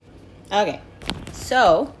Okay,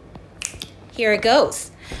 so here it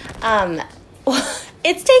goes.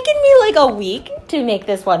 It's taken me like a week to make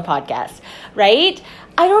this one podcast, right?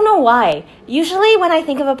 I don't know why. Usually when I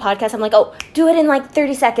think of a podcast, I'm like, oh, do it in like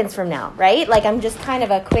 30 seconds from now, right? Like I'm just kind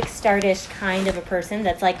of a quick start-ish kind of a person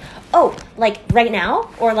that's like, oh, like right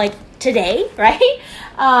now or like today, right?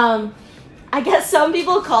 I guess some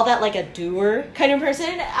people call that like a doer kind of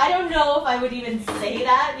person. I don't know if I would even say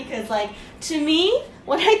that because like to me,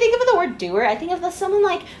 when I think of the word doer, I think of someone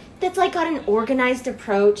like that's like got an organized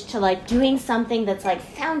approach to like doing something that's like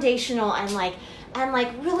foundational and like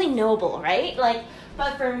really noble, right? Like,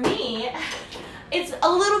 but for me, it's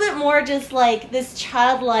a little bit more just like this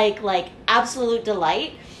childlike, like absolute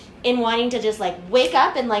delight in wanting to just like wake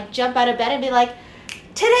up and like jump out of bed and be like,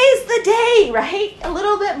 today's the day, right? A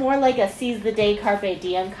little bit more like a seize the day, carpe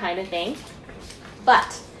diem kind of thing.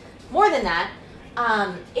 But more than that,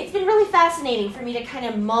 it's been really fascinating for me to kind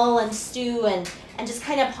of mull and stew and just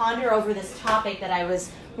kind of ponder over this topic that I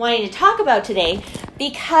was wanting to talk about today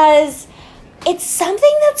because it's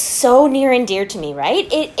something that's so near and dear to me, right?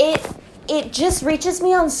 It just reaches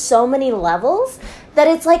me on so many levels that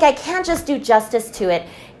it's like I can't just do justice to it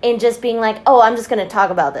in just being like, oh, I'm just going to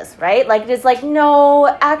talk about this, right? Like, it's like, no,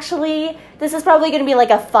 actually, this is probably going to be like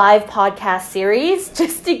a 5-podcast series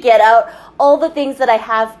just to get out all the things that I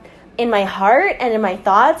have in my heart and in my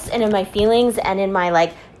thoughts and in my feelings and in my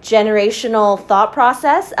like generational thought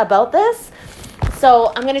process about this.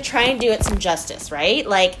 So I'm going to try and do it some justice, right?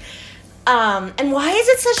 Like, and why is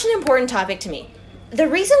it such an important topic to me? The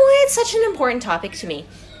reason why it's such an important topic to me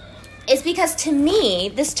is because to me,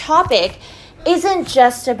 this topic isn't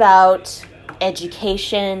just about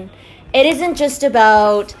education. It isn't just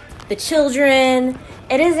about the children.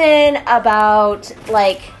 It isn't about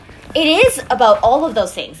it is about all of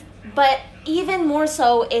those things. But even more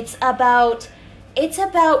so, it's about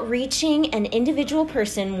reaching an individual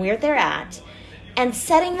person where they're at and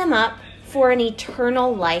setting them up for an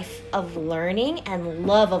eternal life of learning and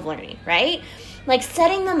love of learning, right? Like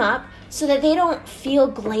setting them up so that they don't feel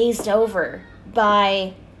glazed over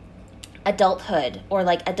by adulthood or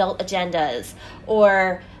like adult agendas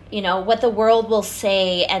or, you know, what the world will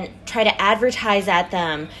say and try to advertise at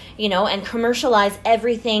them, you know, and commercialize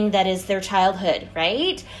everything that is their childhood,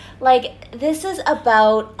 right? Like this is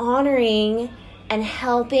about honoring and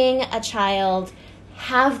helping a child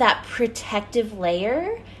have that protective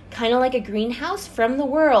layer, kind of like a greenhouse from the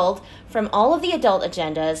world, from all of the adult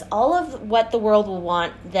agendas, all of what the world will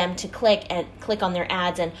want them to click on their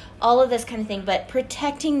ads and all of this kind of thing, but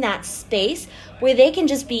protecting that space where they can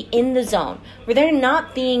just be in the zone, where they're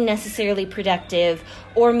not being necessarily productive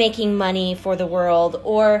or making money for the world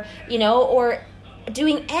or, you know, or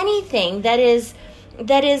doing anything that is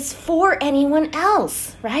for anyone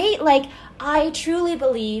else, right? Like I truly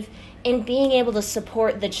believe in being able to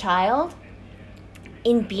support the child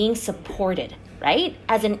in being supported, right?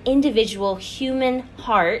 As an individual human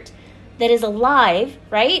heart that is alive,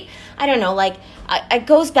 right? I don't know, like, it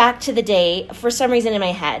goes back to the day, for some reason in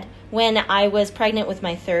my head, when I was pregnant with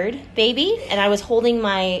my third baby, and I was holding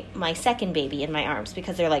my second baby in my arms,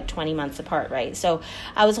 because they're like 20 months apart, right? So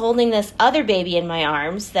I was holding this other baby in my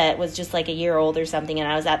arms that was just like a year old or something,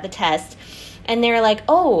 and I was at the test, and they're like,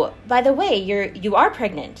 oh, by the way, you are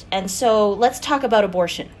pregnant. And so let's talk about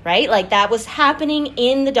abortion, right? Like that was happening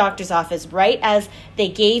in the doctor's office right as they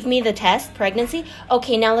gave me the test, pregnancy.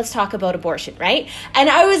 Okay, now let's talk about abortion, right? And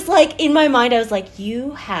I was like, in my mind, I was like,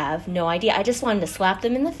 you have no idea. I just wanted to slap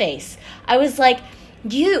them in the face. I was like,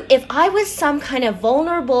 if I was some kind of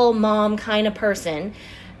vulnerable mom kind of person,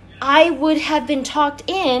 I would have been talked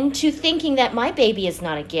into thinking that my baby is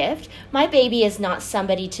not a gift. My baby is not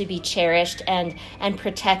somebody to be cherished and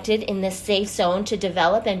protected in this safe zone to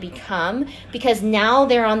develop and become, because now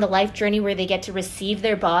they're on the life journey where they get to receive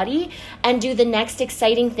their body and do the next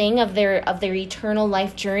exciting thing of their eternal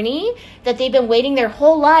life journey that they've been waiting their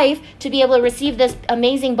whole life to be able to receive this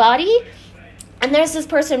amazing body. And there's this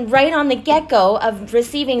person right on the get-go of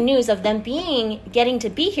receiving news of them getting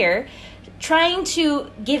to be here, trying to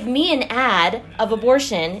give me an ad of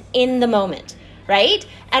abortion in the moment, right?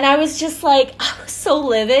 And I was just like, I was so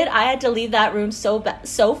livid. I had to leave that room so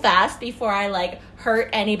fast before I like hurt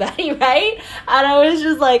anybody, right? And I was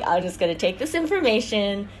just like, I'm just going to take this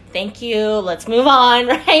information. Thank you. Let's move on,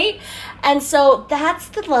 right? And so that's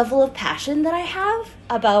the level of passion that I have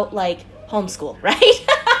about like homeschool, right?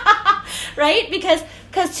 Right? Because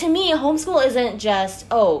to me, homeschool isn't just,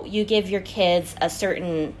 oh, you give your kids a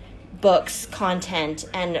certain books, content,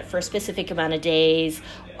 and for a specific amount of days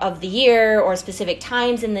of the year or specific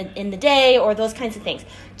times in the day or those kinds of things.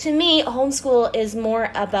 To me, homeschool is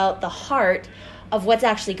more about the heart of what's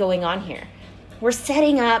actually going on here. We're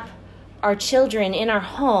setting up our children in our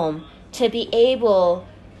home to be able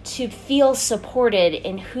to feel supported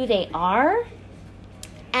in who they are.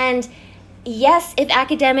 And yes, if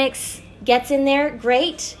academics gets in there,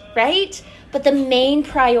 great, right? But the main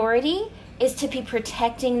priority is to be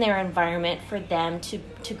protecting their environment for them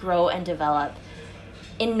to grow and develop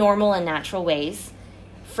in normal and natural ways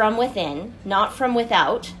from within, not from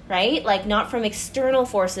without, right? Like not from external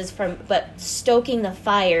forces, but stoking the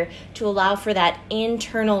fire to allow for that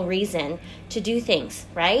internal reason to do things,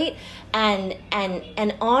 right? And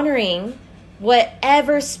honoring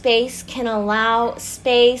whatever space can allow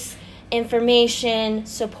space, information,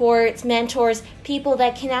 supports, mentors, people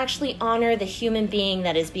that can actually honor the human being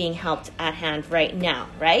that is being helped at hand right now,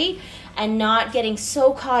 right? And not getting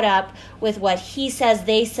so caught up with what he says,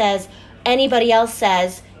 they says, anybody else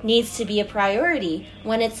says needs to be a priority,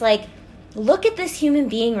 when it's like, look at this human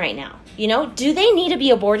being right now. You know, do they need to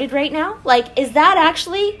be aborted right now? Like, is that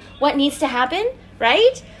actually what needs to happen,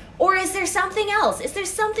 right? Or is there something else? Is there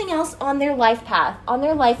something else on their life path, on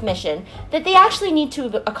their life mission that they actually need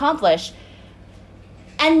to accomplish?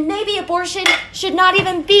 And maybe abortion should not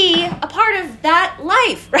even be a part of that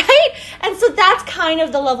life, right? And so that's kind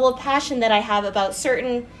of the level of passion that I have about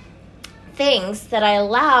certain things that I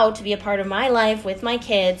allow to be a part of my life with my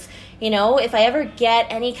kids. You know, if I ever get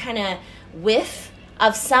any kind of whiff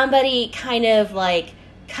of somebody kind of like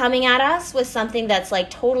coming at us with something that's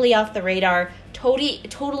like totally off the radar,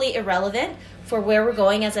 totally irrelevant for where we're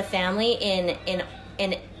going as a family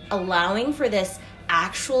in allowing for this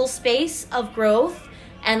actual space of growth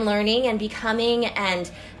and learning and becoming and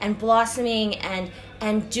blossoming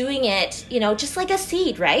and doing it, you know, just like a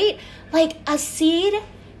seed, right? Like a seed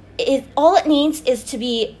is all it needs is to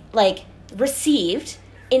be like received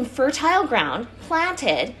in fertile ground,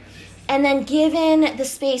 planted, and then given the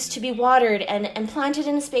space to be watered and planted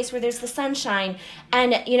in a space where there's the sunshine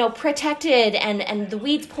and, you know, protected and the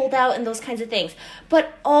weeds pulled out and those kinds of things.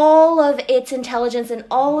 But all of its intelligence and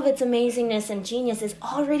all of its amazingness and genius is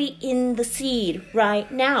already in the seed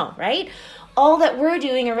right now, right? All that we're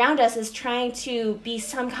doing around us is trying to be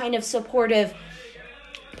some kind of supportive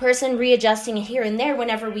person, readjusting here and there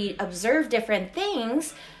whenever we observe different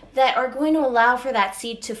things that are going to allow for that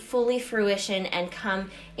seed to fully fruition and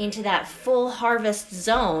come into that full harvest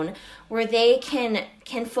zone where they can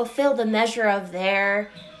fulfill the measure of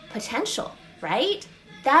their potential, right?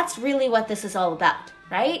 That's really what this is all about,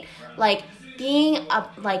 right? Like being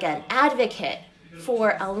like an advocate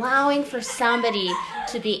for allowing for somebody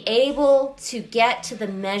to be able to get to the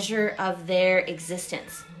measure of their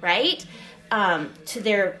existence, right? To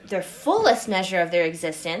their fullest measure of their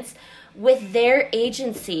existence, with their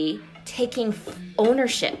agency taking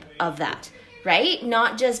ownership of that, right?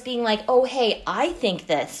 Not just being like, oh, hey, I think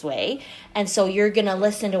this way, and so you're going to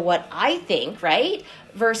listen to what I think, right?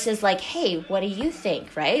 Versus like, hey, what do you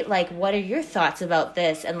think, right? Like, what are your thoughts about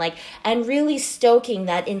this? And really stoking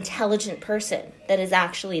that intelligent person that is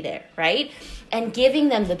actually there, right? And giving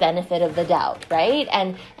them the benefit of the doubt, right?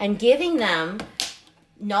 And giving them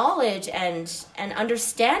knowledge and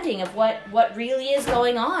understanding of what really is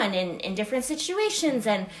going on in different situations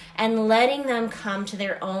and letting them come to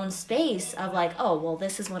their own space of like, oh, well,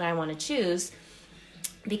 this is what I want to choose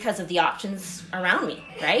because of the options around me,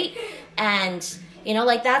 right? And, you know,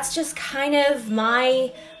 like that's just kind of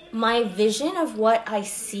my vision of what I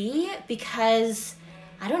see, because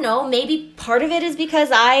I don't know, maybe part of it is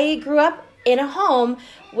because I grew up in a home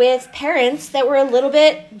with parents that were a little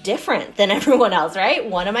bit different than everyone else, right?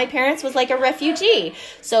 One of my parents was like a refugee.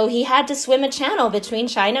 So he had to swim a channel between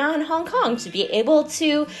China and Hong Kong to be able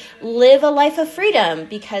to live a life of freedom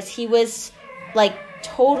because he was like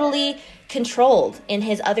totally controlled in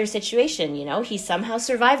his other situation. You know, he somehow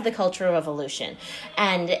survived the Cultural Revolution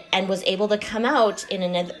and was able to come out in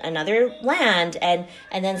another land and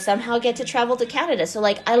then somehow get to travel to Canada. So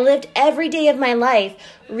like I lived every day of my life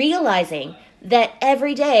realizing that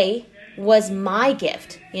every day was my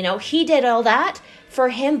gift. You know, he did all that for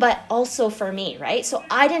him, but also for me, right? So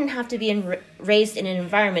I didn't have to be raised in an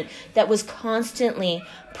environment that was constantly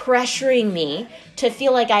pressuring me to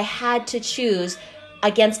feel like I had to choose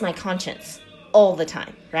against my conscience all the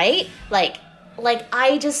time, right? Like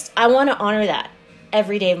I want to honor that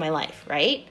every day of my life, right?